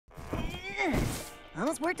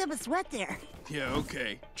Almost worked up a sweat there. Yeah,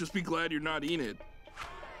 okay. Just be glad you're not Enid.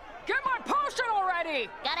 Get my potion already!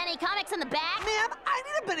 Got any comics in the bag? Ma'am, I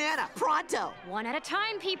need a banana, pronto. One at a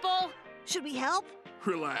time, people. Should we help?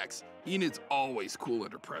 Relax. Enid's always cool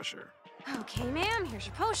under pressure. Okay, ma'am, here's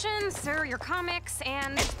your potion, sir, your comics,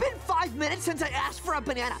 and... It's been 5 minutes since I asked for a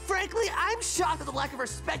banana. Frankly, I'm shocked at the lack of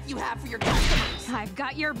respect you have for your customers. I've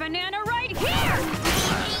got your banana right here!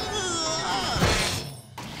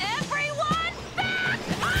 Everyone back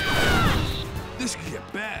off! This could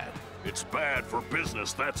get bad. It's bad for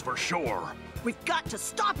business, that's for sure. We've got to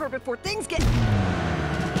stop her before things get...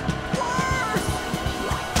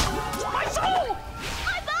 My soul!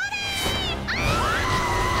 My body!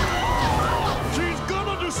 She's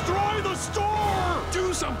gonna destroy the store!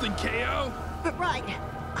 Do something, KO! But right,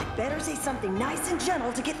 I better say something nice and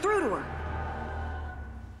gentle to get through to her.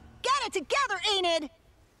 Get it together, Enid!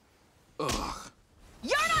 Ugh.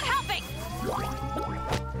 You're not helping!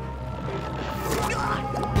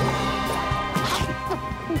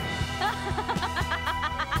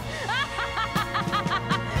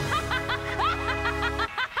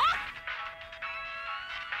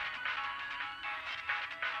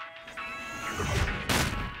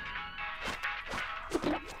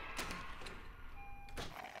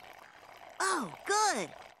 Oh, good.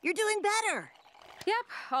 You're doing better. Yep,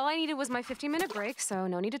 all I needed was my 15-minute break, so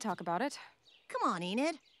no need to talk about it. Come on,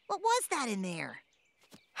 Enid. What was that in there?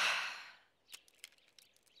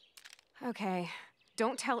 Okay,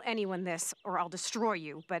 don't tell anyone this, or I'll destroy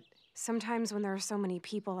you, but sometimes when there are so many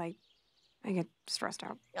people, I get stressed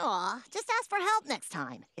out. Aw, just ask for help next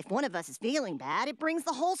time. If one of us is feeling bad, it brings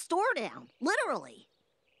the whole store down. Literally.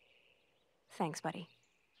 Thanks, buddy.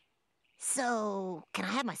 So, can I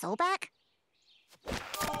have my soul back?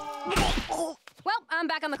 Well, I'm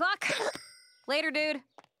back on the clock. Later, dude.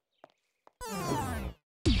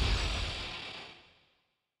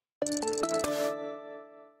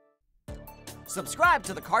 Subscribe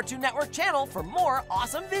to the Cartoon Network channel for more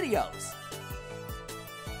awesome videos.